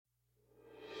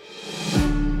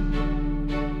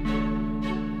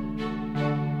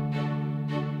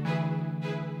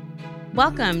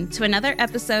Welcome to another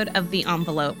episode of The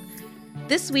Envelope.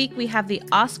 This week we have the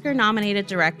Oscar-nominated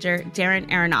director Darren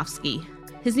Aronofsky.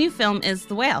 His new film is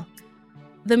The Whale.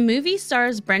 The movie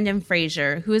stars Brendan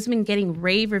Fraser, who has been getting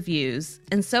rave reviews,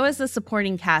 and so is the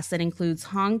supporting cast that includes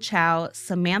Hong Chow,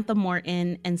 Samantha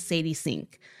Morton, and Sadie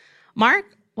Sink. Mark,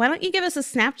 why don't you give us a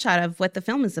snapshot of what the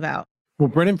film is about? Well,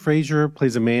 Brendan Fraser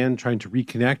plays a man trying to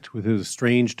reconnect with his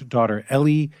estranged daughter,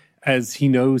 Ellie, as he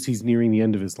knows he's nearing the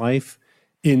end of his life.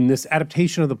 In this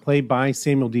adaptation of the play by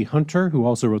Samuel D. Hunter, who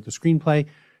also wrote the screenplay,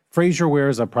 Fraser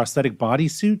wears a prosthetic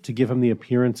bodysuit to give him the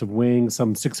appearance of weighing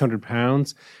some 600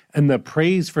 pounds, and the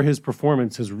praise for his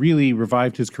performance has really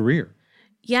revived his career.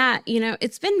 Yeah,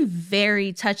 it's been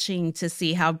very touching to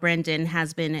see how Brendan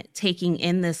has been taking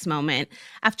in this moment.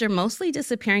 After mostly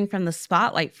disappearing from the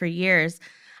spotlight for years,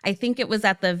 I think it was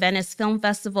at the Venice Film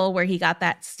Festival where he got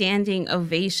that standing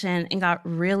ovation and got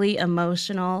really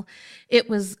emotional. It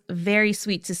was very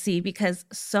sweet to see because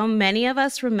so many of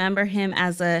us remember him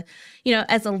as a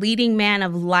leading man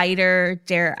of lighter,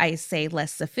 dare I say,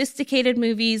 less sophisticated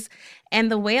movies.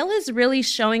 And The Whale is really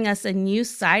showing us a new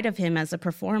side of him as a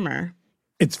performer.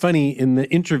 It's funny, in the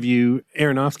interview,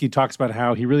 Aronofsky talks about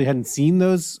how he really hadn't seen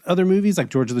those other movies like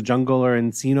George of the Jungle or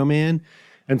Encino Man.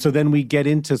 And so then we get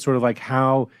into sort of like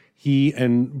how he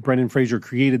and Brendan Fraser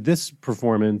created this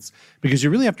performance, because you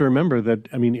really have to remember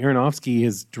that, Aronofsky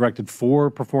has directed 4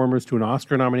 performers to an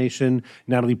Oscar nomination.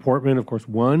 Natalie Portman, of course,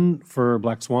 won for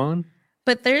Black Swan.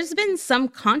 But there's been some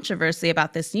controversy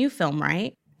about this new film,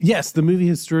 right? Yes, the movie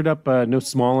has stirred up no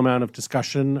small amount of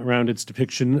discussion around its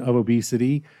depiction of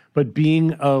obesity. But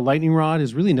being a lightning rod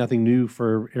is really nothing new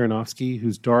for Aronofsky,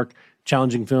 whose dark,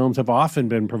 challenging films have often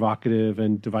been provocative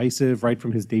and divisive, right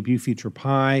from his debut feature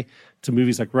Pi to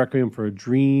movies like Requiem for a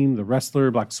Dream, The Wrestler,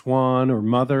 Black Swan, or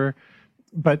Mother.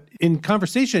 But in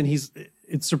conversation,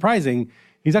 it's surprising,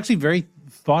 he's actually very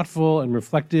thoughtful and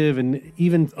reflective and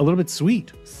even a little bit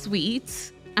sweet.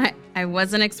 Sweet? I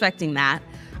wasn't expecting that.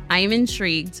 I am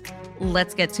intrigued.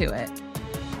 Let's get to it.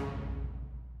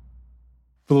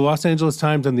 For the Los Angeles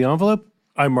Times and The Envelope,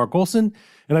 I'm Mark Olson,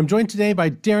 and I'm joined today by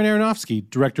Darren Aronofsky,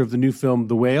 director of the new film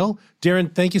The Whale.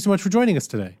 Darren, thank you so much for joining us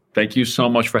today. Thank you so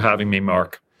much for having me,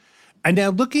 Mark. And now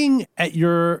looking at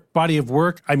your body of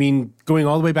work, going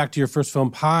all the way back to your first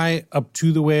film, Pi, up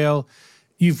to The Whale,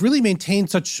 you've really maintained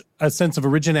such a sense of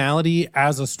originality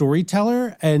as a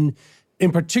storyteller. And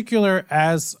in particular,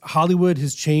 as Hollywood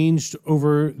has changed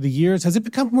over the years, has it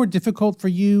become more difficult for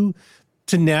you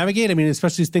to navigate?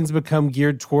 Especially as things have become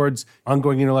geared towards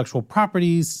ongoing intellectual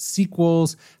properties,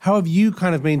 sequels. How have you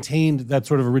kind of maintained that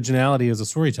sort of originality as a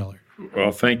storyteller?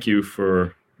 Well, thank you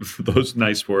for those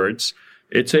nice words.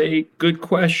 It's a good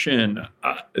question.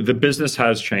 The business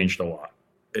has changed a lot.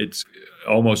 It's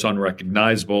almost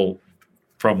unrecognizable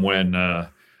from when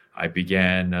I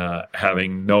began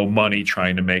having no money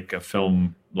trying to make a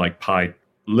film like Pi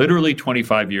literally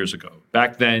 25 years ago.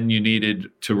 Back then, you needed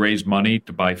to raise money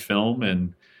to buy film,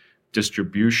 and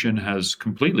distribution has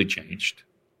completely changed.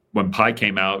 When Pi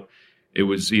came out, it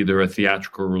was either a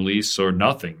theatrical release or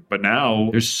nothing. But now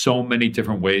there's so many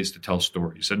different ways to tell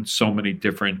stories and so many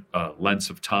different lengths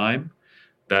of time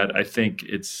that I think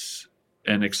it's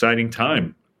an exciting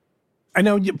time. I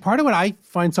know part of what I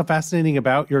find so fascinating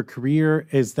about your career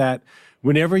is that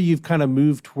whenever you've kind of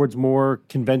moved towards more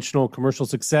conventional commercial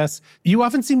success, you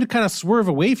often seem to kind of swerve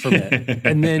away from it.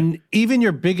 And then even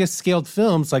your biggest scaled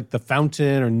films like The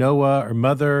Fountain or Noah or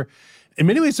Mother, in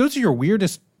many ways, those are your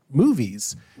weirdest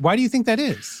movies. Why do you think that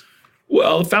is?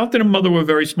 Well, The Fountain and Mother were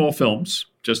very small films,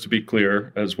 just to be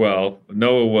clear as well.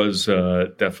 Noah was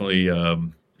definitely,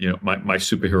 my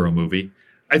superhero movie.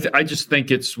 I just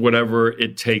think it's whatever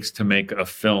it takes to make a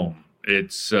film.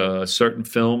 It's certain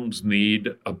films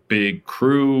need a big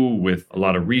crew with a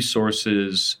lot of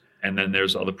resources. And then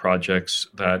there's other projects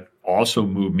that also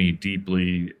move me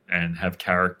deeply and have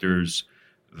characters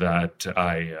that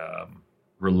I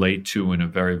relate to in a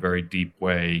very, very deep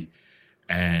way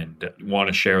and want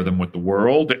to share them with the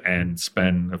world and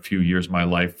spend a few years of my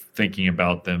life thinking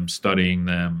about them, studying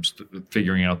them,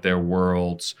 figuring out their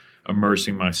worlds,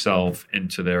 immersing myself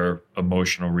into their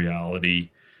emotional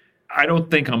reality. I don't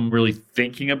think I'm really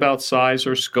thinking about size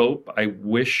or scope. I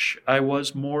wish I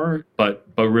was more, but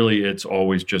really it's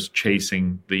always just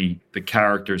chasing the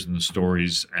characters and the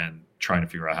stories and trying to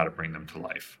figure out how to bring them to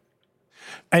life.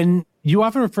 And you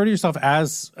often refer to yourself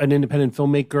as an independent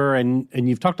filmmaker, and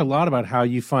you've talked a lot about how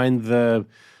you find the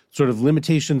sort of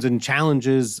limitations and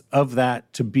challenges of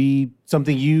that to be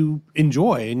something you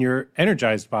enjoy and you're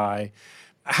energized by.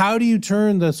 How do you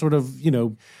turn the sort of,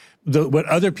 what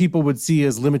other people would see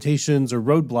as limitations or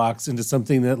roadblocks into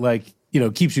something that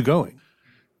keeps you going?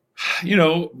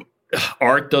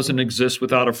 art doesn't exist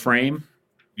without a frame.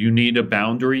 You need a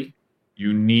boundary.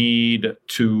 You need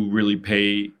to really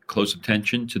pay close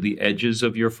attention to the edges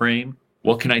of your frame.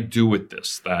 What can I do with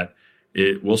this that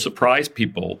it will surprise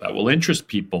people, that will interest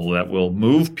people, that will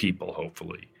move people,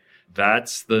 hopefully?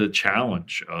 That's the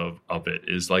challenge of it,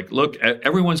 is like, look,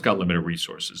 everyone's got limited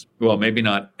resources. Well, maybe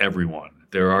not everyone.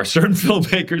 There are certain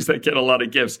filmmakers that get a lot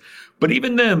of gifts, but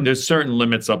even them, there's certain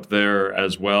limits up there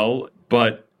as well.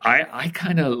 But I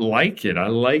kind of like it. I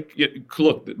like it.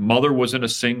 Look, Mother was in a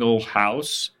single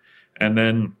house, and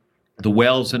then The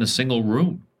Whale's in a single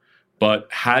room. But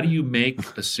how do you make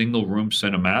a single room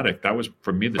cinematic? That was,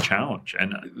 for me, the challenge.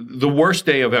 And the worst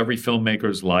day of every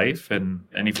filmmaker's life, and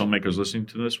any filmmakers listening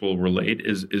to this will relate,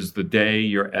 is the day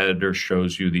your editor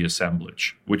shows you the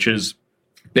assemblage, which is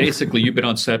basically you've been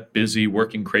on set busy,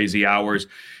 working crazy hours,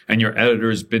 and your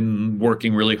editor's been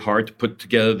working really hard to put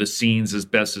together the scenes as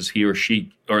best as he or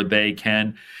she or they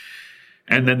can.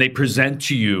 And then they present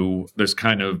to you this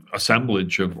kind of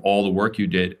assemblage of all the work you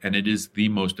did, and it is the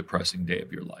most depressing day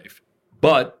of your life.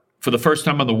 But for the first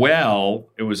time on The Whale,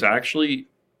 it was actually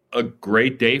a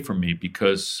great day for me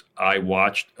because I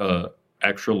watched an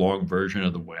extra long version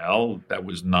of The Whale that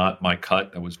was not my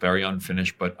cut, that was very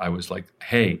unfinished, but I was like,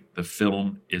 hey, the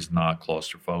film is not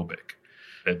claustrophobic.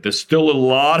 There's still a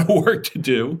lot of work to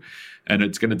do, and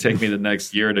it's going to take me the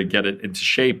next year to get it into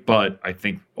shape, but I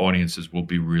think audiences will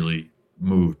be really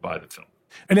moved by the film.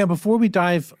 And now, before we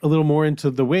dive a little more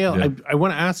into The Whale, Yeah. I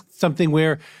want to ask something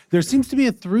where there seems to be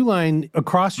a through line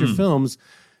across your films.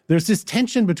 There's this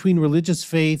tension between religious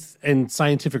faith and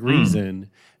scientific reason.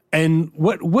 And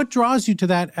what draws you to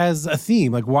that as a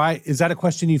theme? Like, why is that a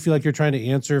question you feel like you're trying to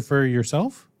answer for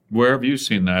yourself? Where have you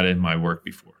seen that in my work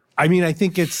before? I mean, I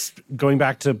think it's going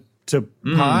back to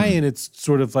Pi, and it's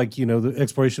sort of like, the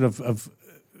exploration of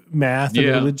math and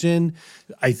religion.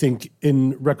 I think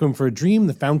in Requiem for a Dream,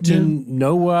 The Fountain,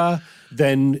 Noah,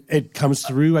 then it comes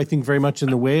through, I think, very much in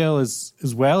The Whale as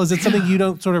well. Is it something you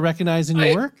don't sort of recognize in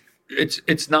your work?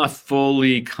 It's not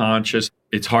fully conscious.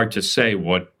 It's hard to say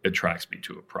what attracts me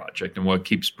to a project and what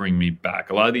keeps bringing me back.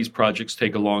 A lot of these projects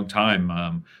take a long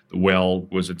time. The Whale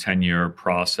was a 10-year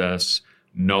process.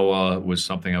 Noah was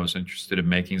something I was interested in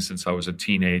making since I was a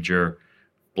teenager.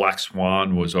 Black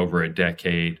Swan was over a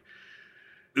decade.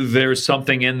 There's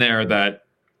something in there that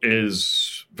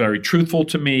is very truthful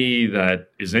to me, that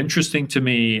is interesting to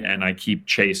me, and I keep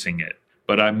chasing it.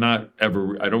 But I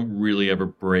don't really ever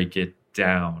break it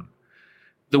down.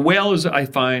 The Whale I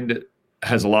find,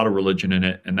 has a lot of religion in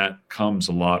it, and that comes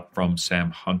a lot from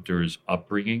Sam Hunter's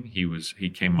upbringing. He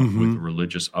came up with a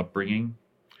religious upbringing.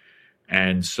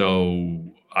 And so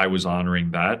I was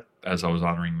honoring that, as I was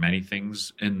honoring many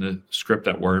things in the script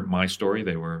that weren't my story.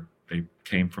 They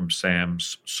came from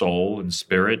Sam's soul and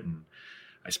spirit, and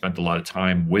I spent a lot of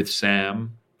time with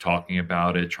Sam talking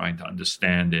about it, trying to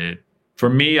understand it. For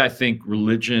me, I think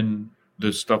religion,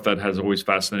 the stuff that has always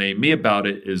fascinated me about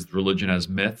it is religion as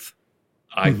myth.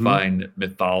 I find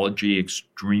mythology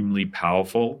extremely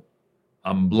powerful.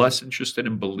 I'm less interested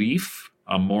in belief.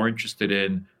 I'm more interested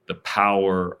in the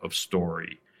power of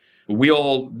story. We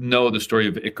all know the story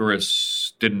of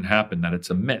Icarus didn't happen, that it's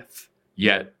a myth.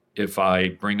 Yet, if I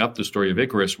bring up the story of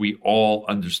Icarus, we all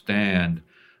understand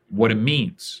what it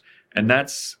means. And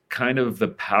that's kind of the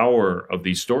power of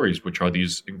these stories, which are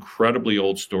these incredibly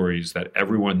old stories that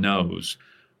everyone knows.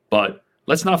 But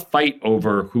let's not fight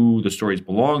over who the stories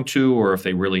belong to or if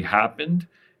they really happened.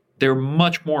 They're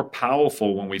much more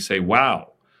powerful when we say, wow,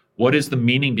 what is the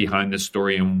meaning behind this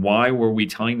story, and why were we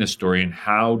telling this story, and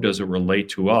how does it relate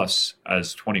to us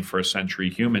as 21st century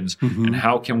humans, and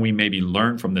how can we maybe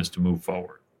learn from this to move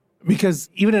forward? Because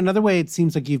even another way, it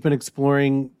seems like you've been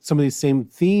exploring some of these same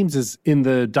themes is in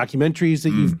the documentaries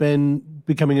that you've been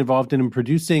becoming involved in and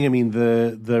producing. I mean,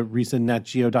 the recent Nat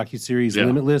Geo docuseries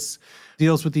Limitless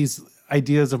deals with these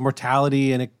ideas of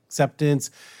mortality and acceptance.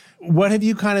 What have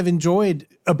you kind of enjoyed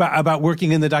about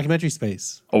working in the documentary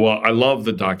space? Oh, well, I love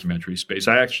the documentary space.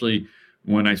 I actually,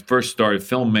 when I first started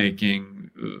filmmaking,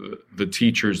 the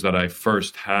teachers that I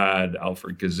first had,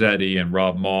 Alfred Gazzetti and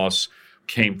Rob Moss,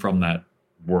 came from that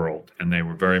world, and they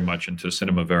were very much into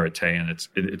cinema verite, and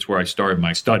it's where I started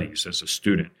my studies as a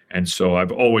student. And so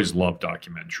I've always loved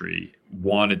documentary,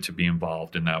 wanted to be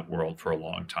involved in that world for a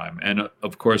long time. And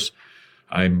of course,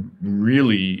 I'm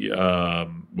really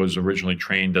was originally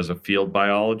trained as a field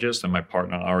biologist, and my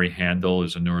partner Ari Handel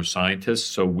is a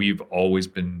neuroscientist. So we've always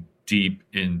been deep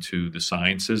into the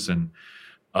sciences, and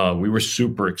we were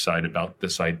super excited about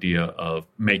this idea of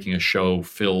making a show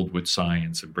filled with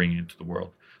science and bringing it to the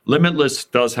world. Limitless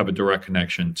does have a direct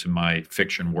connection to my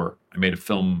fiction work. I made a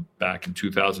film back in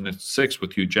 2006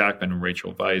 with Hugh Jackman and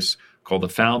Rachel Weisz called The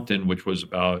Fountain, which was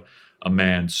about a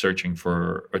man searching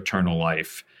for eternal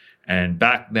life. And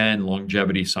back then,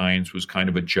 longevity science was kind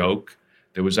of a joke.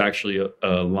 There was actually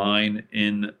a line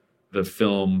in the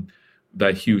film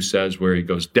that Hugh says where he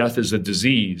goes, "Death is a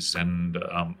disease, and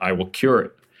I will cure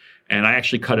it." And I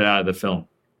actually cut it out of the film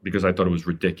because I thought it was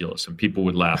ridiculous and people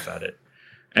would laugh at it.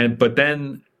 But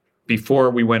then before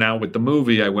we went out with the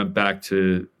movie, I went back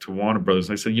to Warner Brothers.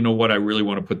 I said, you know what, I really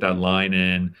want to put that line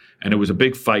in. And it was a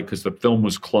big fight because the film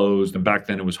was closed. And back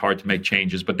then it was hard to make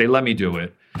changes, but they let me do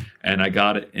it. And I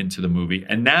got it into the movie.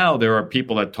 And now there are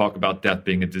people that talk about death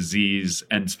being a disease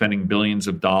and spending billions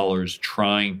of dollars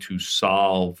trying to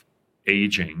solve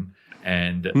aging.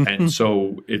 And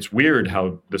so it's weird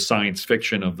how the science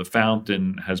fiction of The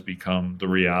Fountain has become the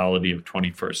reality of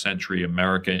 21st century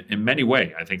America in many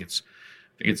ways. I think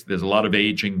there's a lot of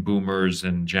aging boomers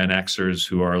and Gen Xers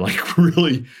who are like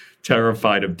really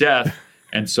terrified of death.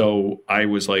 And so I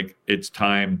was like, it's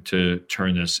time to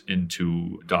turn this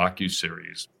into a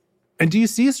docuseries. And do you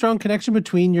see a strong connection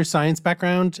between your science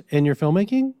background and your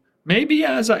filmmaking? Maybe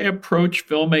as I approach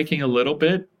filmmaking a little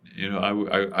bit. You know,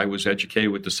 I was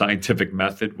educated with the scientific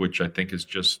method, which I think is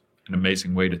just an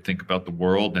amazing way to think about the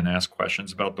world and ask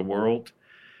questions about the world.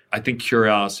 I think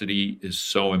curiosity is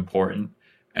so important.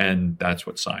 And that's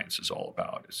what science is all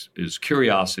about, is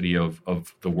curiosity of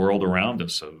the world around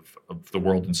us, of the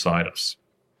world inside us.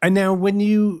 And now when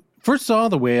you first saw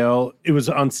The Whale, it was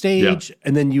on stage,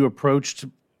 and then you approached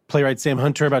playwright Sam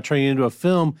Hunter about turning it into a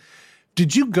film.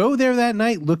 Did you go there that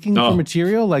night looking for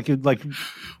material?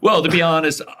 Well, to be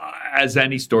honest, as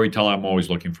any storyteller, I'm always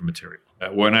looking for material.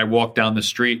 When I walk down the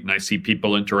street and I see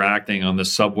people interacting on the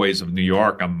subways of New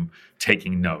York, I'm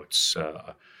taking notes.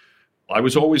 I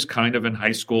was always kind of in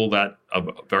high school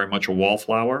very much a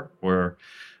wallflower, where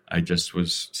I just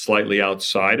was slightly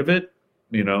outside of it,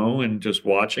 you know, and just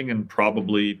watching. And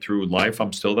probably through life,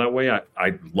 I'm still that way.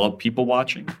 I love people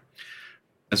watching.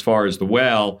 As far as The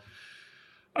Whale,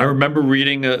 I remember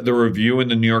reading the review in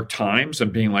the New York Times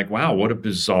and being like, wow, what a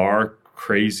bizarre,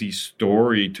 crazy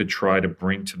story to try to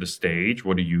bring to the stage.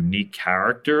 What a unique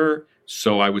character.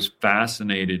 So I was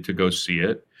fascinated to go see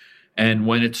it. And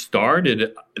when it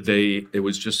started, it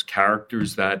was just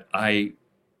characters that I,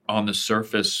 on the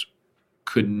surface,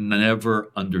 could never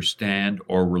understand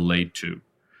or relate to.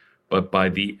 But by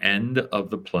the end of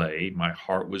the play, my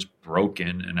heart was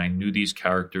broken and I knew these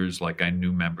characters like I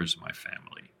knew members of my family.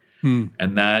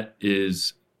 And that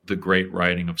is the great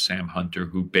writing of Sam Hunter,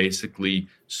 who basically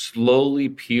slowly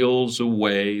peels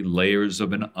away layers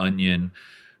of an onion.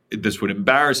 This would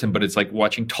embarrass him, but it's like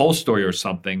watching Tolstoy or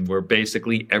something, where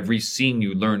basically every scene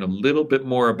you learn a little bit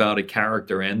more about a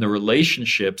character and the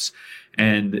relationships,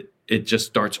 and it just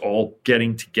starts all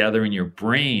getting together in your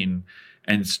brain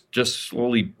and just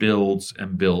slowly builds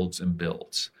and builds and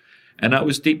builds. And I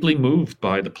was deeply moved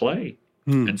by the play.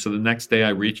 And so the next day I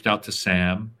reached out to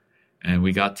Sam and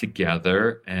we got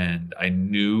together, and I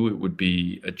knew it would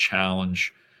be a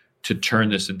challenge to turn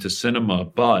this into cinema.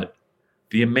 But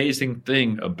the amazing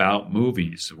thing about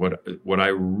movies, what I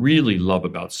really love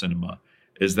about cinema,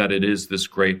 is that it is this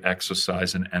great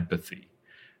exercise in empathy,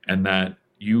 and that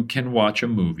you can watch a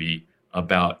movie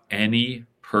about any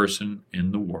person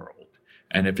in the world.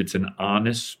 And if it's an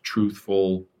honest,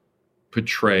 truthful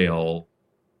portrayal,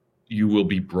 you will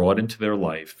be brought into their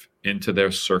life, into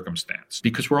their circumstance,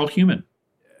 because we're all human.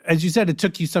 As you said, it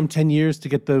took you some 10 years to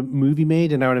get the movie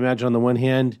made. And I would imagine on the one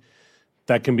hand,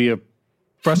 that can be a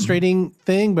frustrating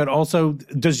thing, but also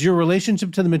does your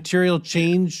relationship to the material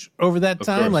change over that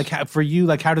time? Like for you,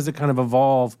 like how does it kind of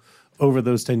evolve over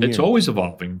those 10 years? It's always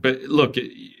evolving. But look, it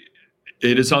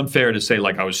is unfair to say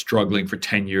like I was struggling for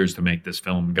 10 years to make this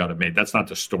film and got it made. That's not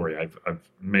the story. I've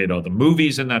made other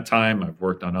movies in that time. I've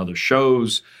worked on other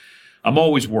shows. I'm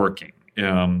always working,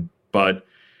 but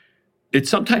it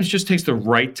sometimes just takes the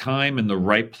right time and the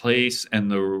right place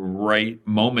and the right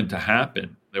moment to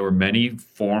happen. There were many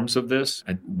forms of this.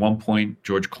 At one point,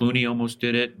 George Clooney almost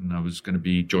did it, and I was going to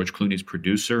be George Clooney's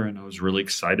producer, and I was really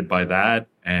excited by that.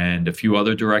 And a few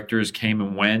other directors came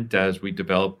and went as we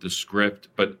developed the script.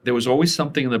 But there was always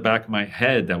something in the back of my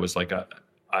head that was like,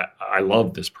 I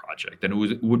love this project, and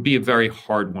it would be a very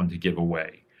hard one to give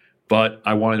away. But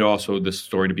I wanted also this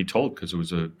story to be told because it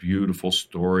was a beautiful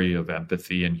story of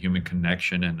empathy and human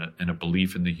connection and a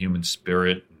belief in the human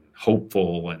spirit, and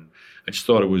hopeful, and I just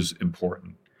thought it was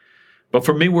important. But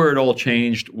for me, where it all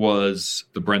changed was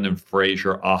the Brendan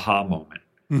Fraser aha moment.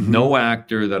 No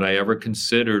actor that I ever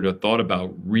considered or thought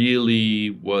about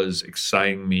really was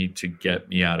exciting me to get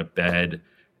me out of bed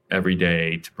every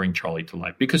day to bring Charlie to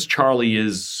life. Because Charlie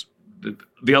is,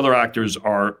 the other actors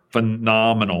are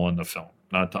phenomenal in the film.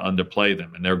 not to underplay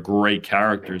them. And they're great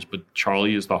characters, but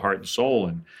Charlie is the heart and soul.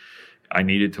 And I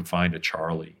needed to find a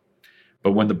Charlie.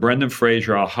 But when the Brendan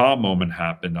Fraser aha moment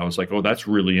happened, I was like, oh, that's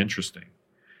really interesting.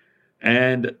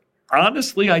 And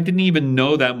honestly, I didn't even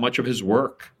know that much of his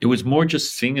work. It was more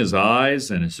just seeing his eyes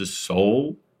and his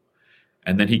soul.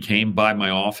 And then he came by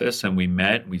my office and we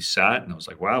met and we sat and I was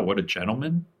like, wow, what a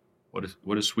gentleman.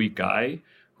 What a sweet guy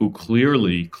who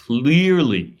clearly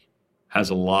has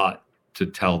a lot to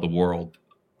tell the world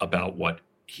about what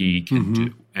he can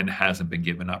do and hasn't been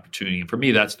given opportunity. And for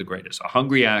me, that's the greatest. A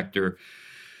hungry actor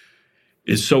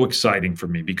is so exciting for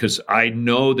me because I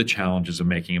know the challenges of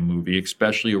making a movie,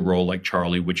 especially a role like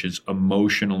Charlie, which is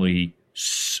emotionally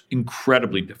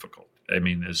incredibly difficult. I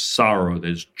mean, there's sorrow,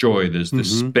 there's joy, there's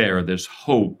despair, there's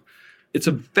hope. It's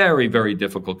a very, very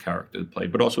difficult character to play.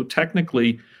 But also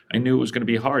technically, I knew it was going to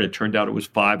be hard. It turned out it was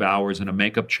 5 hours in a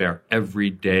makeup chair every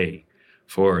day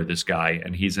for this guy.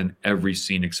 And he's in every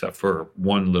scene except for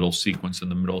one little sequence in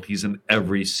the middle. He's in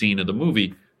every scene of the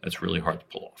movie. That's really hard to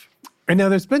pull off. And now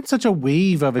there's been such a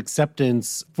wave of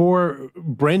acceptance for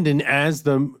Brendan as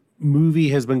the movie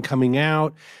has been coming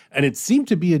out. And it seemed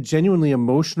to be a genuinely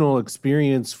emotional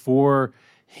experience for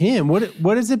him.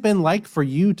 What has it been like for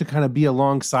you to kind of be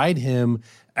alongside him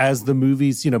as the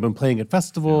movie's, been playing at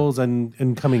festivals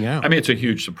and coming out? I mean, it's a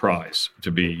huge surprise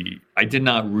I did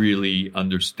not really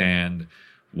understand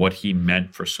what he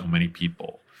meant for so many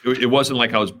people. It wasn't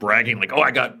like I was bragging, like, oh,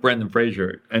 I got Brendan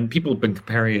Fraser. And people have been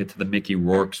comparing it to the Mickey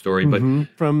Rourke story. But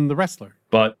from The Wrestler.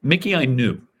 But Mickey I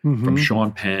knew, from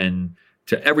Sean Penn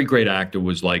to every great actor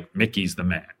was like, Mickey's the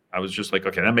man. I was just like,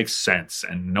 okay, that makes sense.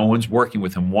 And no one's working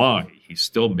with him. Why? He's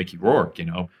still Mickey Rourke,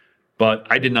 But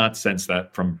I did not sense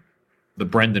that from the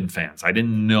Brendan fans. I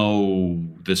didn't know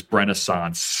this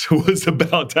Renaissance was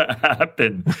about to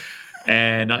happen.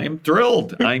 And I'm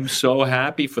thrilled. I'm so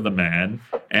happy for the man.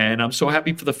 And I'm so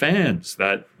happy for the fans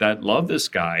that love this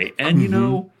guy.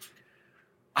 And,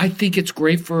 I think it's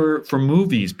great for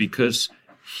movies because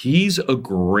he's a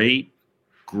great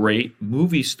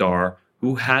movie star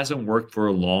who hasn't worked for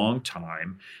a long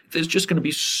time. There's just going to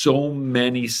be so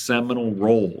many seminal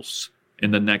roles in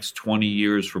the next 20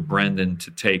 years for Brendan to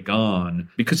take on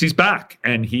because he's back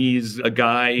and he's a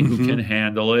guy who can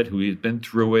handle it, who has been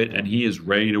through it, and he is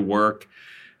ready to work.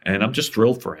 And I'm just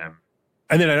thrilled for him.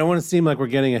 And then I don't want to seem like we're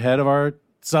getting ahead of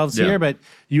ourselves here, but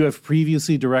you have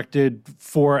previously directed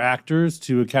 4 actors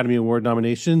to Academy Award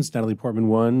nominations. Natalie Portman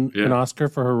won an Oscar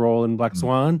for her role in Black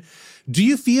Swan. Do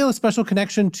you feel a special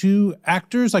connection to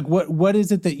actors? Like what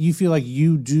is it that you feel like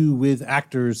you do with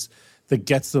actors that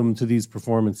gets them to these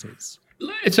performances?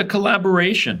 It's a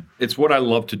collaboration. It's what I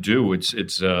love to do.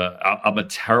 I'm a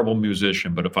terrible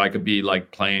musician, but if I could be like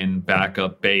playing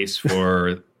backup bass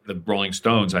for the Rolling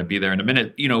Stones, I'd be there in a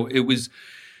minute.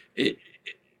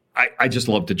 I just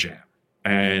love to jam.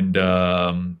 And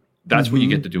that's what you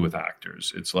get to do with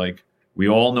actors. It's like, we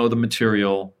all know the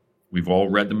material. We've all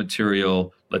read the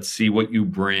material. Let's see what you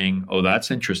bring. Oh, that's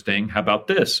interesting. How about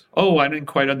this? Oh, I didn't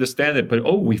quite understand it, but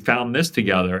we found this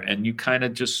together. And you kind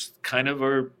of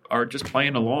are just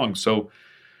playing along. So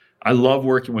I love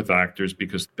working with actors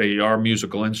because they are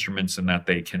musical instruments and that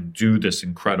they can do this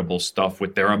incredible stuff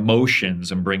with their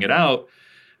emotions and bring it out.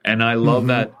 And I love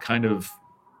that kind of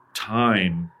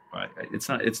time.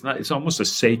 It's almost a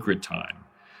sacred time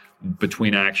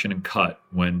between action and cut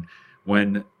when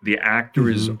the actor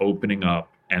is opening up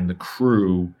and the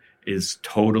crew is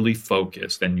totally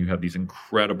focused, and you have these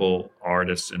incredible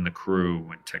artists in the crew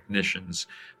and technicians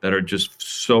that are just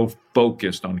so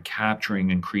focused on capturing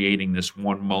and creating this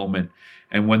one moment.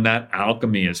 And when that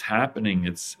alchemy is happening,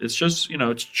 it's just,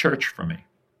 it's church for me.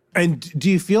 And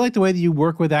do you feel like the way that you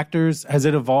work with actors, has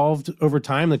it evolved over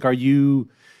time? Like,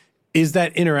 is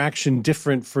that interaction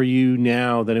different for you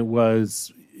now than it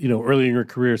was, early in your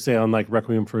career, say on like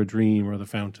Requiem for a Dream or The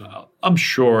Fountain? I'm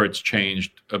sure it's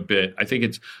changed a bit. I think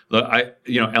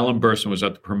Ellen Burstyn was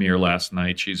at the premiere last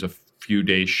night. She's a few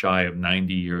days shy of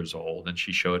 90 years old, and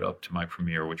she showed up to my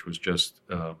premiere, which was just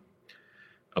a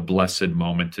blessed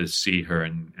moment to see her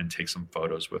and take some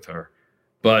photos with her.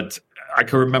 But I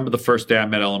can remember the first day I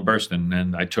met Ellen Burstyn,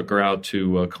 and I took her out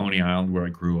to Coney Island where I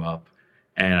grew up.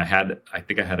 And I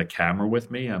think I had a camera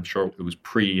with me. I'm sure it was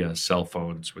pre-cell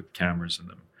phones with cameras in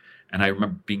them. And I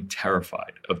remember being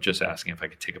terrified of just asking if I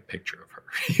could take a picture of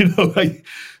her.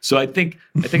 So I think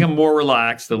I'm more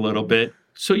relaxed a little bit.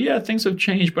 So yeah, things have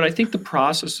changed, but I think the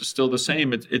process is still the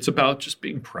same. It's about just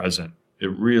being present.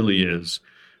 It really is.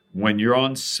 When you're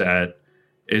on set,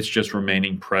 it's just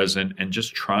remaining present and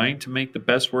just trying to make the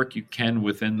best work you can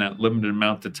within that limited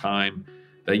amount of time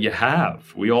that you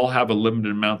have. We all have a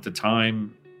limited amount of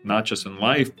time, not just in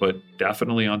life, but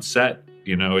definitely on set.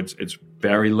 It's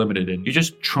very limited, and you're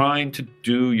just trying to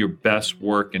do your best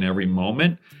work in every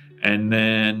moment, and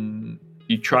then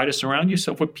you try to surround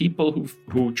yourself with people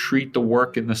who treat the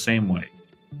work in the same way.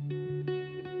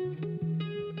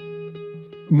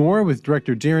 More with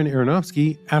director Darren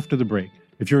Aronofsky after the break.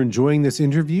 If you're enjoying this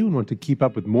interview and want to keep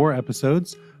up with more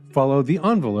episodes, follow The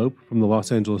Envelope from the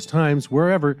Los Angeles Times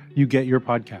wherever you get your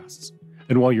podcasts.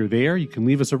 And while you're there, you can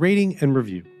leave us a rating and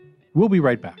review. We'll be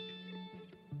right back.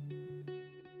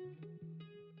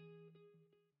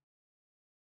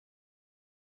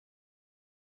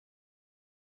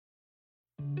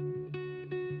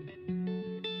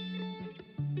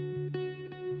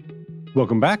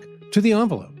 Welcome back to The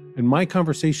Envelope and my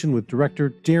conversation with director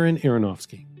Darren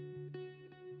Aronofsky.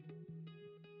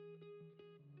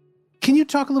 Can you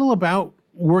talk a little about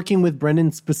working with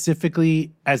Brendan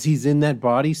specifically as he's in that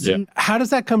bodysuit? Yeah. How does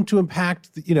that come to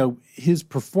impact, his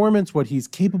performance, what he's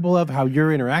capable of, how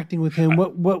you're interacting with him?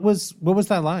 What was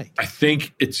that like? I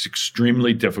think it's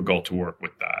extremely difficult to work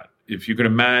with that. If you could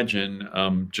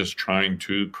imagine just trying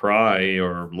to cry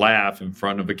or laugh in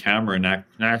front of a camera and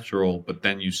act natural, but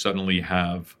then you suddenly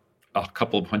have a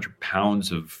couple of 100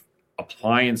 pounds of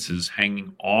appliances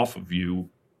hanging off of you,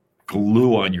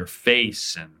 glue on your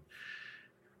face, and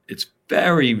it's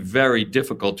very, very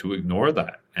difficult to ignore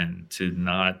that and to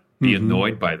not be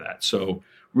annoyed by that. So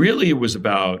really it was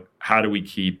about how do we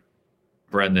keep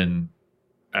Brendan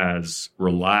as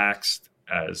relaxed,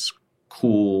 as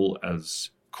cool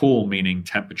meaning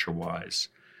temperature-wise,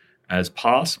 as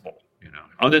possible.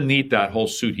 Underneath that whole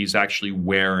suit, he's actually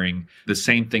wearing the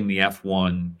same thing the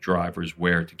F1 drivers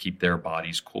wear to keep their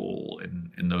bodies cool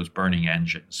in those burning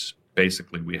engines.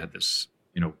 Basically, we had this,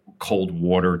 cold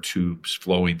water tubes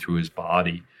flowing through his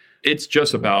body. It's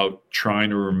just about trying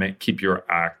to keep your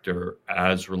actor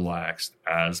as relaxed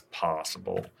as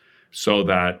possible so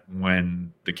that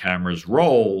when the cameras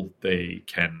roll, they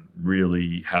can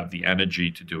really have the energy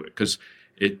to do it. Because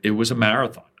it was a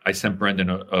marathon. I sent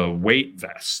Brendan a weight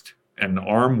vest and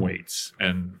arm weights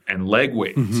and leg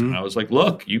weights. And I was like,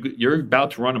 look, you're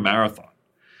about to run a marathon.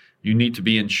 You need to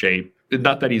be in shape.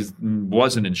 Not that he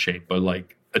wasn't in shape, but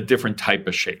like a different type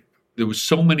of shape. There was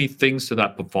so many things to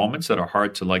that performance that are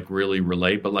hard to like really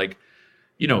relate. But like,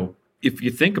 if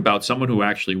you think about someone who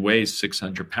actually weighs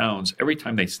 600 pounds, every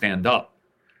time they stand up,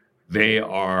 they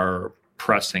are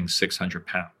pressing 600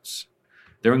 pounds.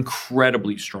 They're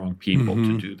incredibly strong people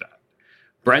to do that.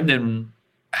 Brendan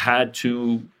had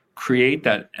to create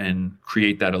that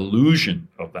illusion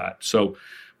of that. So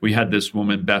we had this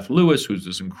woman, Beth Lewis, who's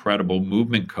this incredible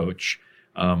movement coach,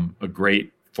 a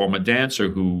great former dancer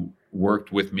who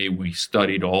worked with me. We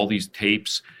studied all these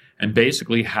tapes and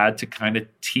basically had to kind of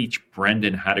teach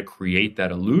Brendan how to create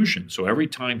that illusion. So every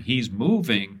time he's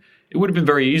moving, it would have been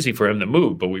very easy for him to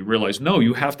move, but we realized, no,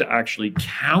 you have to actually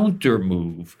counter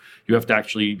move. You have to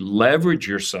actually leverage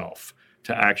yourself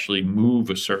to actually move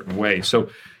a certain way. So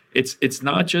it's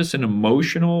not just an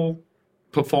emotional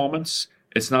performance.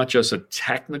 It's not just a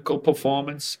technical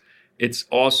performance. It's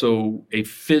also a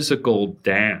physical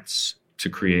dance to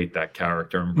create that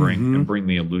character and bring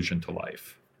the illusion to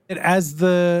life. And as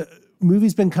the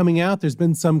movie's been coming out, there's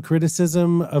been some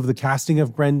criticism of the casting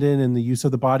of Brendan and the use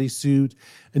of the bodysuit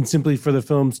and simply for the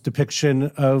film's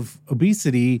depiction of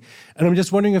obesity. And I'm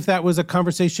just wondering if that was a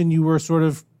conversation you were sort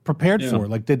of prepared for.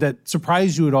 Like, did that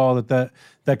surprise you at all that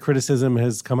criticism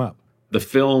has come up? The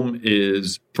film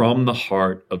is from the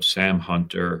heart of Sam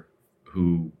Hunter,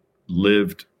 who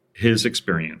lived his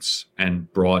experience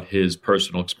and brought his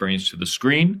personal experience to the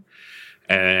screen.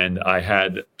 And I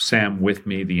had Sam with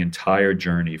me the entire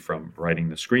journey, from writing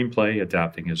the screenplay,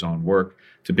 adapting his own work,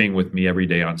 to being with me every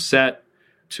day on set,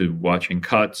 to watching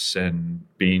cuts and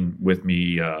being with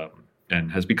me,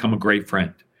 and has become a great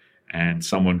friend and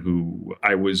someone who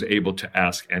I was able to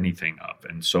ask anything of.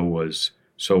 And so was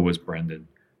Brendan.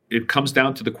 It comes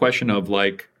down to the question of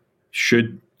like,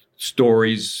 should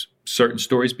certain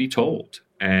stories be told?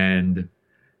 And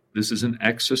this is an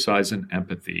exercise in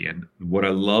empathy. And what I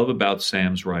love about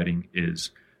Sam's writing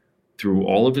is through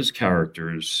all of his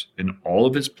characters in all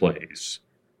of his plays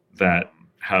that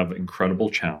have incredible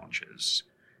challenges,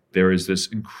 there is this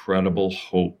incredible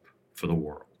hope for the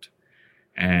world.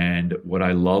 And what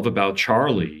I love about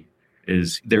Charlie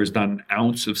is there's not an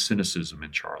ounce of cynicism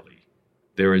in Charlie.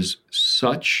 There is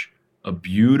such a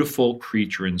beautiful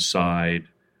creature inside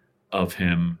of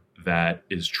him that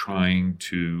is trying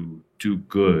to do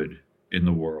good in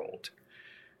the world,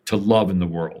 to love in the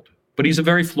world. But he's a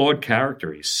very flawed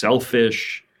character. He's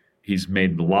selfish. He's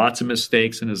made lots of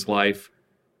mistakes in his life,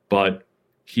 but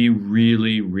he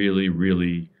really, really,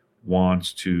 really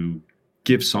wants to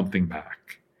give something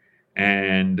back.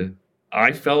 And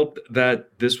I felt that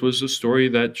this was a story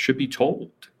that should be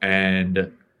told.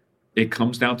 And it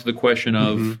comes down to the question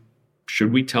of,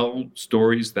 should we tell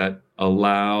stories that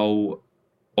allow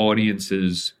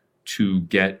audiences to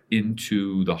get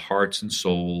into the hearts and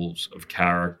souls of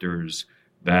characters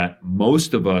that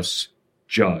most of us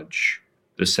judge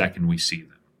the second we see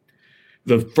them?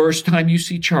 The first time you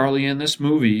see Charlie in this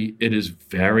movie, it is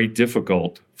very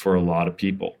difficult for a lot of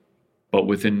people. But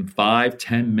within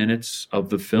 5-10 minutes of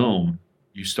the film,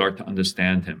 you start to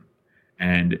understand him.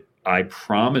 And I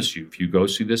promise you, if you go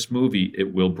see this movie,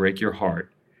 it will break your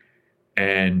heart.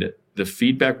 And the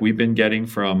feedback we've been getting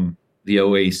from the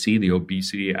OAC, the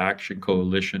Obesity Action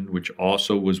Coalition, which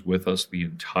also was with us the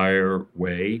entire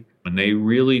way, and they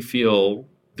really feel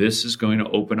this is going to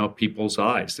open up people's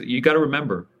eyes. You got to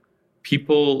remember,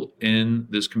 people in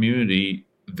this community,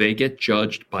 they get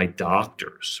judged by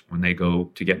doctors when they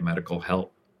go to get medical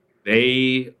help.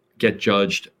 They get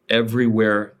judged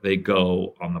everywhere they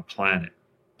go on the planet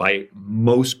by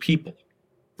most people.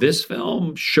 This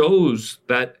film shows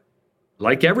that,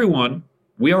 like everyone,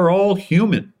 we are all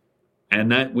human,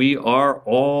 and that we are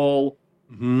all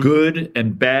good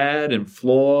and bad and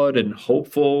flawed and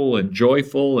hopeful and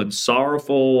joyful and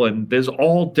sorrowful, and there's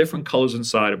all different colors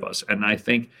inside of us. And I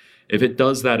think if it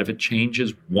does that, if it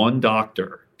changes one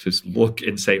doctor to look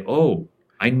and say, oh,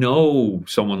 I know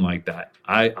someone like that.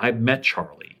 I've met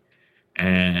Charlie,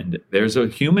 and there's a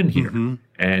human here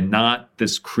and not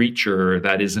this creature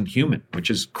that isn't human, which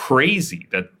is crazy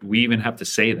that we even have to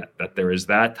say that there is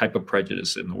that type of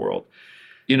prejudice in the world.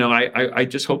 You know, I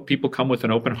just hope people come with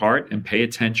an open heart and pay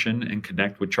attention and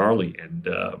connect with Charlie, and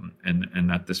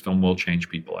that this film will change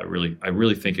people. I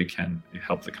really think it can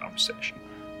help the conversation.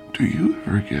 Do you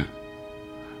ever get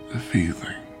the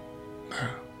feeling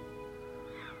that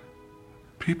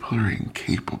people are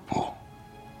incapable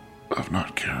of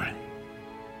not caring?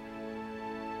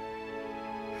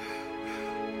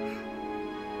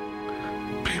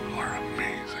 People are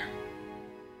amazing.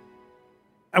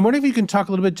 I'm wondering if you can talk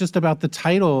a little bit just about the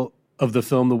title of the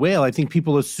film, The Whale. I think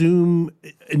people assume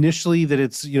initially that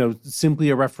it's, simply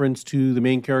a reference to the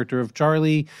main character of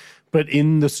Charlie. But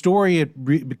in the story, it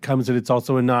becomes that it's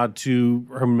also a nod to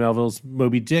Herman Melville's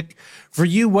Moby Dick. For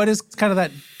you, what is kind of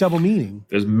that double meaning?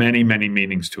 There's many, many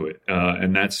meanings to it,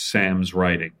 and that's Sam's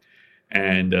writing.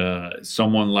 And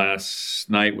someone last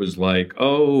night was like,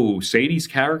 oh, Sadie's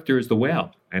character is the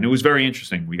whale. And it was very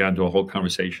interesting. We got into a whole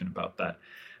conversation about that.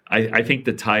 I think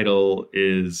the title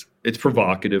it's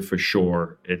provocative for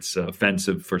sure. It's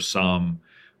offensive for some.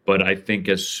 But I think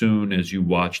as soon as you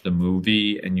watch the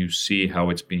movie and you see how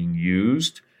it's being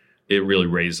used, it really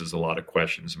raises a lot of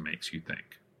questions and makes you think.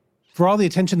 For all the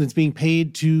attention that's being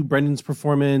paid to Brendan's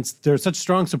performance, there are such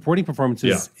strong supporting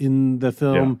performances in the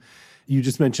film. Yeah. You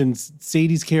just mentioned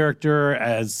Sadie's character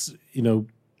as,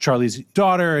 Charlie's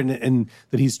daughter, and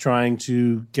that he's trying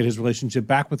to get his relationship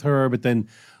back with her, but then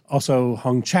also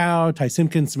Hong Chow, Ty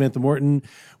Simpkins, Samantha Morton.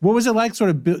 What was it like sort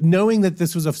of knowing that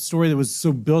this was a story that was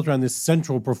so built around this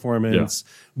central performance?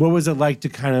 Yeah. What was it like to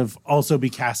kind of also be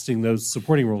casting those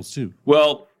supporting roles too?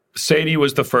 Well, Sadie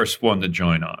was the first one to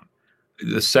join on.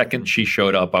 The second she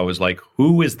showed up, I was like,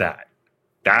 who is that?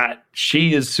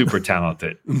 She is super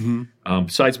talented.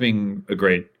 Besides being a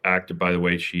great actor, by the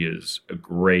way, she is a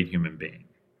great human being.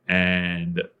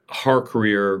 And her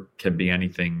career can be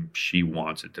anything she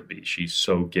wants it to be. She's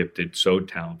so gifted, so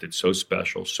talented, so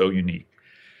special, so unique.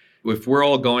 If we're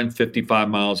all going 55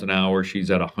 miles an hour, she's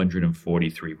at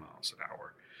 143 miles an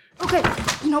hour. Okay,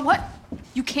 you know what?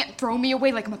 You can't throw me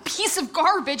away like I'm a piece of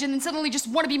garbage and then suddenly just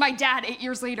want to be my dad 8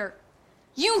 years later.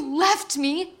 You left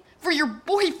me for your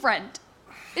boyfriend.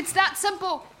 It's that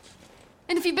simple.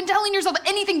 And if you've been telling yourself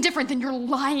anything different, then you're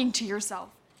lying to yourself.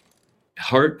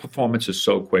 Her performance is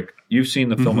so quick. You've seen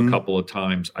the film a couple of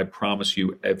times. I promise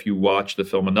you, if you watch the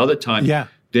film another time,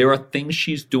 there are things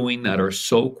she's doing that are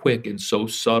so quick and so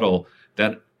subtle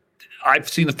that I've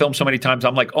seen the film so many times.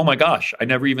 I'm like, oh my gosh, I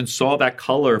never even saw that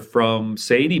color from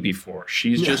Sadie before.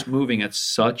 She's just moving at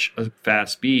such a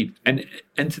fast speed. And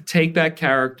to take that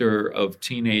character of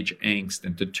teenage angst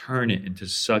and to turn it into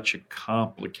such a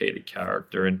complicated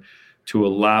character and to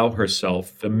allow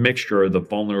herself the mixture of the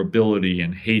vulnerability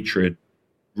and hatred,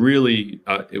 really,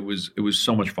 it was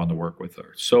so much fun to work with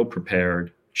her. So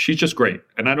prepared. She's just great.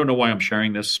 And I don't know why I'm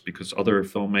sharing this, because other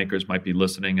filmmakers might be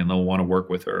listening and they'll want to work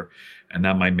with her. And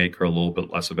that might make her a little bit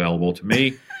less available to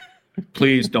me.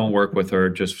 Please don't work with her.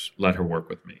 Just let her work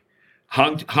with me.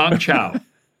 Hong Chow.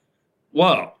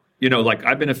 Whoa.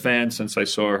 I've been a fan since I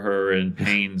saw her in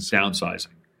Payne's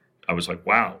Downsizing. I was like,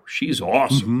 wow, she's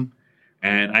awesome.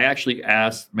 And I actually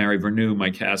asked Mary Vernew, my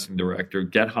casting director,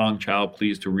 get Hong Chow,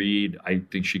 please, to read. I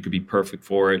think she could be perfect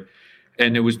for it.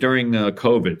 And it was during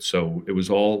COVID, so it was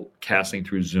all casting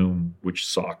through Zoom, which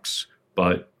sucks.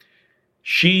 But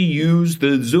she used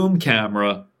the Zoom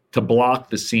camera to block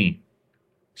the scene.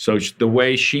 So the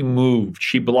way she moved,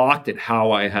 she blocked it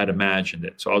how I had imagined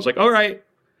it. So I was like, all right,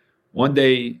 one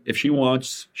day, if she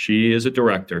wants, she is a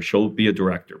director. She'll be a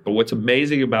director. But what's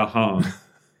amazing about Hong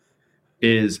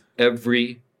is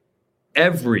every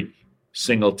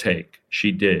single take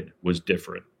she did was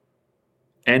different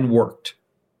and worked.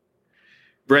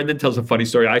 Brendan tells a funny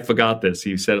story. I forgot this.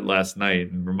 He said it last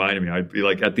night and reminded me. I'd be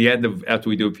like, at the end of, after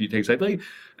we do a few takes, I'd be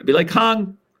like,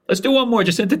 Hong, let's do one more.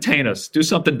 Just entertain us. Do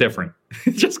something different.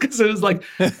 Just because it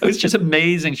was just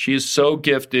amazing. She is so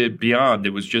gifted beyond.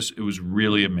 It was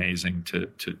really amazing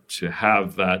to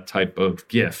have that type of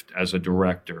gift as a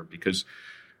director, because,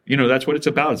 you know, that's what it's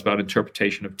about. It's about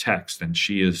interpretation of text. And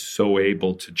she is so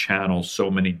able to channel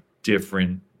so many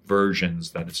different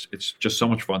versions that it's just so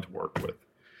much fun to work with.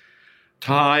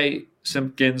 Ty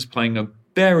Simpkins playing a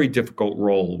very difficult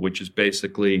role, which is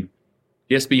basically,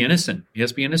 he has to be innocent. He has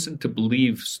to be innocent to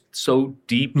believe so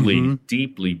deeply,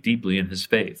 deeply in his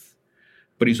faith.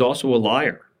 But he's also a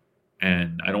liar.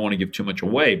 And I don't want to give too much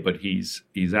away, but he's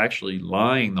actually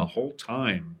lying the whole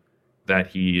time that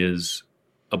he is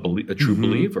a true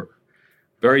believer.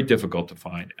 Very difficult to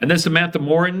find. And then Samantha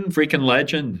Morton, freaking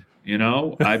legend. You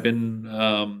know, I've been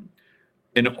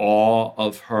in awe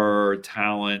of her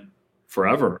talent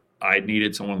forever. I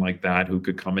needed someone like that who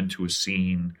could come into a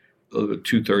scene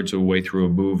 2/3 of the way through a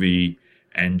movie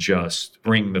and just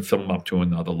bring the film up to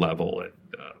another level. And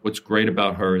what's great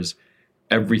about her is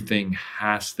everything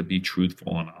has to be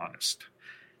truthful and honest.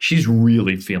 She's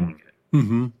really feeling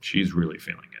it. She's really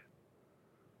feeling it.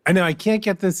 I know I can't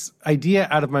get this idea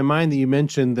out of my mind that you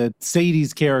mentioned that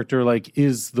Sadie's character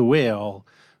is the whale.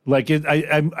 I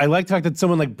like the fact that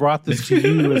someone brought this to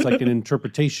you as an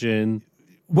interpretation.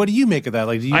 What do you make of that?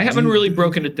 I haven't really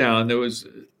broken it down.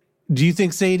 Do you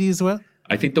think Sadie is whale?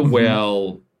 I think the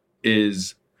whale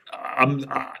is.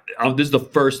 This is the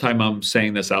first time I'm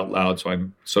saying this out loud,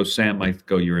 so Sam might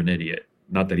go, "You're an idiot."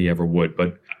 Not that he ever would,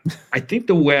 but I think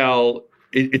the whale.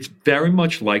 It's very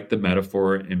much like the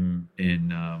metaphor in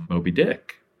Moby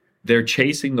Dick. They're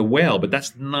chasing the whale, but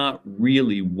that's not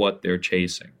really what they're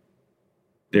chasing.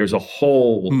 There's a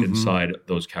hole inside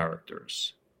those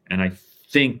characters, and I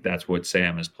think that's what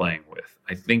Sam is playing with.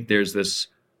 I think there's this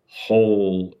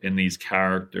hole in these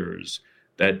characters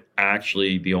that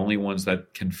actually the only ones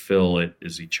that can fill it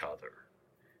is each other.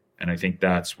 And I think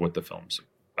that's what the film's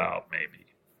about, maybe.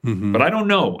 But I don't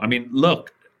know. I mean,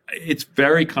 look, it's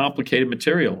very complicated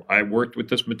material. I worked with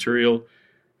this material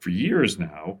for years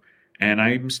now, and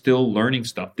I'm still learning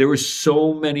stuff. There were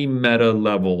so many meta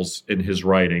levels in his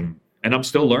writing, and I'm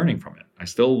still learning from it. I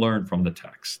still learn from the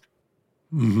text.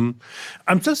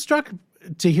 I'm so struck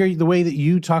to hear the way that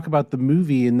you talk about the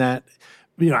movie, in that,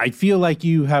 I feel like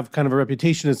you have kind of a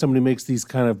reputation as someone who makes these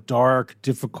kind of dark,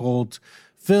 difficult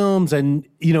films. And,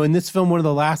 in this film, one of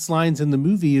the last lines in the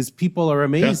movie is "people are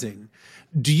amazing."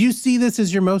 Yeah. Do you see this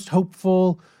as your most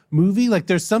hopeful movie?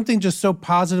 There's something just so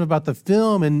positive about the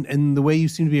film and the way you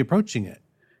seem to be approaching it.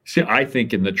 See, I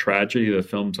think in the tragedy of the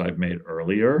films I've made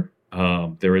earlier,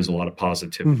 there is a lot of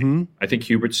positivity. I think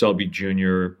Hubert Selby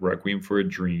Jr., Requiem for a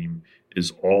Dream,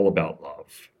 is all about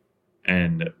love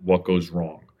and what goes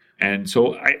wrong. And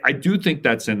so I do think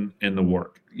that's in the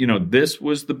work. This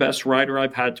was the best writer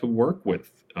I've had to work with,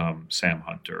 Sam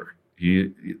Hunter.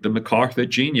 The MacArthur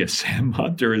genius. Sam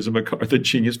Hunter is a MacArthur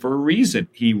genius for a reason.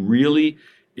 He really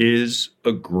is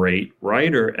a great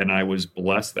writer, and I was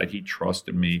blessed that he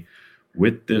trusted me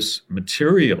with this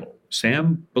material.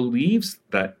 Sam believes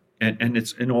that, and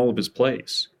it's in all of his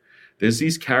plays. There's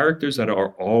these characters that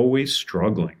are always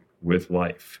struggling with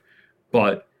life,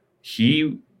 but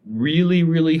he really,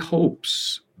 really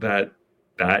hopes that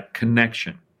that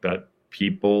connection, that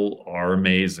people are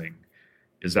amazing,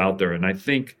 is out there. And I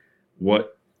think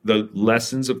what the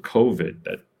lessons of COVID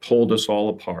that pulled us all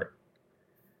apart,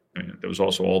 there was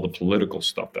also all the political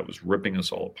stuff that was ripping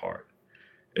us all apart.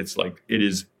 It's it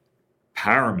is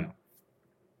paramount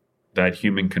that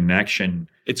human connection.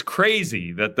 It's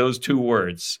crazy that those two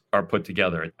words are put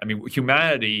together. I mean,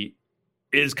 humanity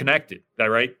is connected,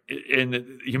 right?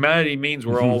 And humanity means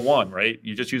we're all one, right?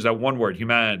 You just use that one word,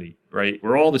 humanity, right?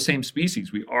 We're all the same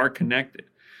species. We are connected.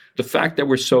 The fact that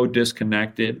we're so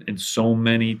disconnected in so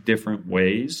many different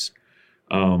ways,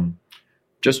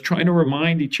 just trying to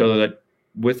remind each other that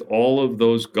with all of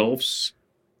those gulfs,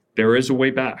 there is a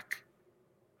way back.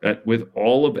 That with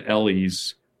all of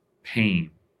Ellie's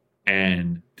pain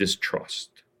and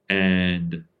distrust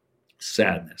and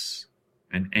sadness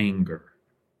and anger,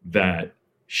 that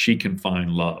she can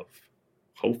find love.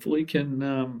 Hopefully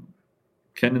can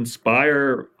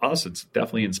inspire us. It's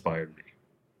definitely inspired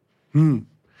me.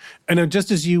 I know,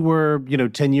 just as you were,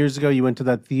 10 years ago, you went to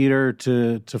that theater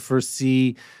to first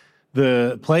see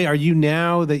the play. Are you,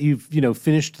 now that you've,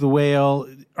 finished The Whale,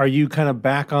 are you kind of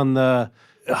back on the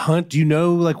hunt? Do you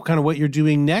know, like, kind of what you're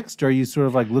doing next? Or are you sort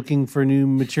of like looking for new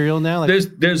material now?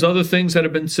 There's other things that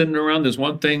have been sitting around. There's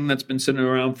one thing that's been sitting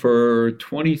around for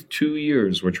 22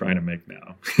 years we're trying to make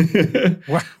now.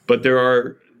 But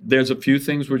there's a few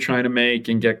things we're trying to make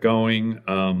and get going.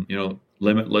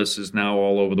 Limitless is now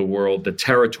all over the world. The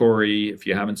Territory, if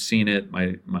you haven't seen it,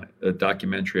 my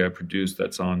documentary I produced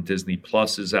that's on Disney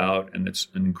Plus is out, and it's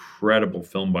an incredible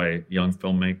film by a young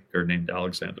filmmaker named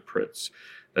Alexander Pritz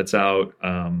that's out.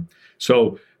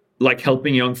 So like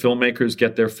helping young filmmakers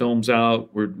get their films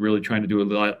out, we're really trying to do a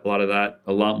lot of that,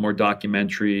 a lot more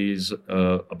documentaries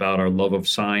about our love of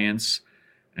science,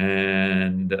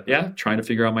 and trying to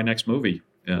figure out my next movie.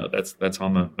 That's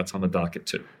on the docket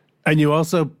too. And you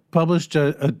also published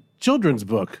a children's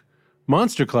book,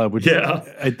 Monster Club, which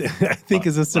I think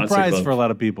is a surprise for a lot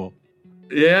of people.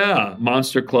 Yeah,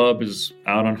 Monster Club is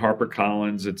out on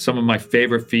HarperCollins. It's some of my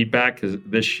favorite feedback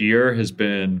this year has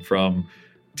been from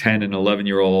 10 and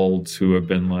 11-year-olds who have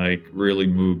been like really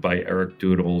moved by Eric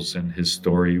Doodles and his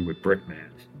story with Brickman.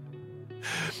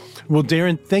 Well,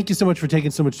 Darren, thank you so much for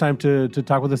taking so much time to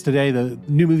talk with us today. The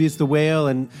new movie is The Whale,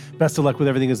 and best of luck with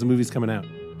everything as the movie's coming out.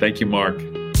 Thank you, Mark.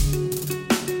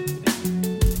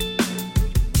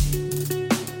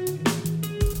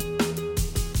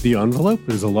 The Envelope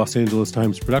is a Los Angeles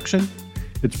Times production.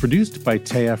 It's produced by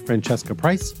Taya Francesca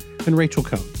Price and Rachel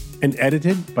Cohn, and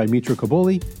edited by Mitra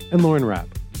Kaboli and Lauren Rapp.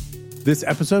 This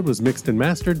episode was mixed and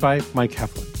mastered by Mike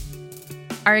Heflin.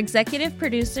 Our executive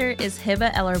producer is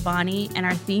Hiba Elerbani, and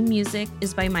our theme music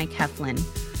is by Mike Heflin.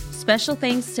 Special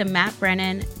thanks to Matt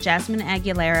Brennan, Jasmine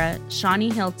Aguilera, Shawnee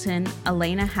Hilton,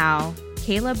 Elena Howe,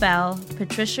 Kayla Bell,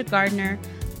 Patricia Gardner,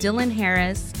 Dylan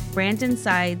Harris, Brandon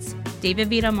Sides, David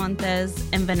Viramontes,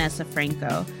 and Vanessa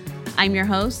Franco. I'm your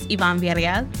host, Yvonne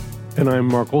Villarreal. And I'm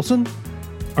Mark Olson.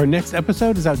 Our next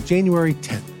episode is out January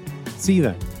 10th. See you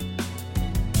then.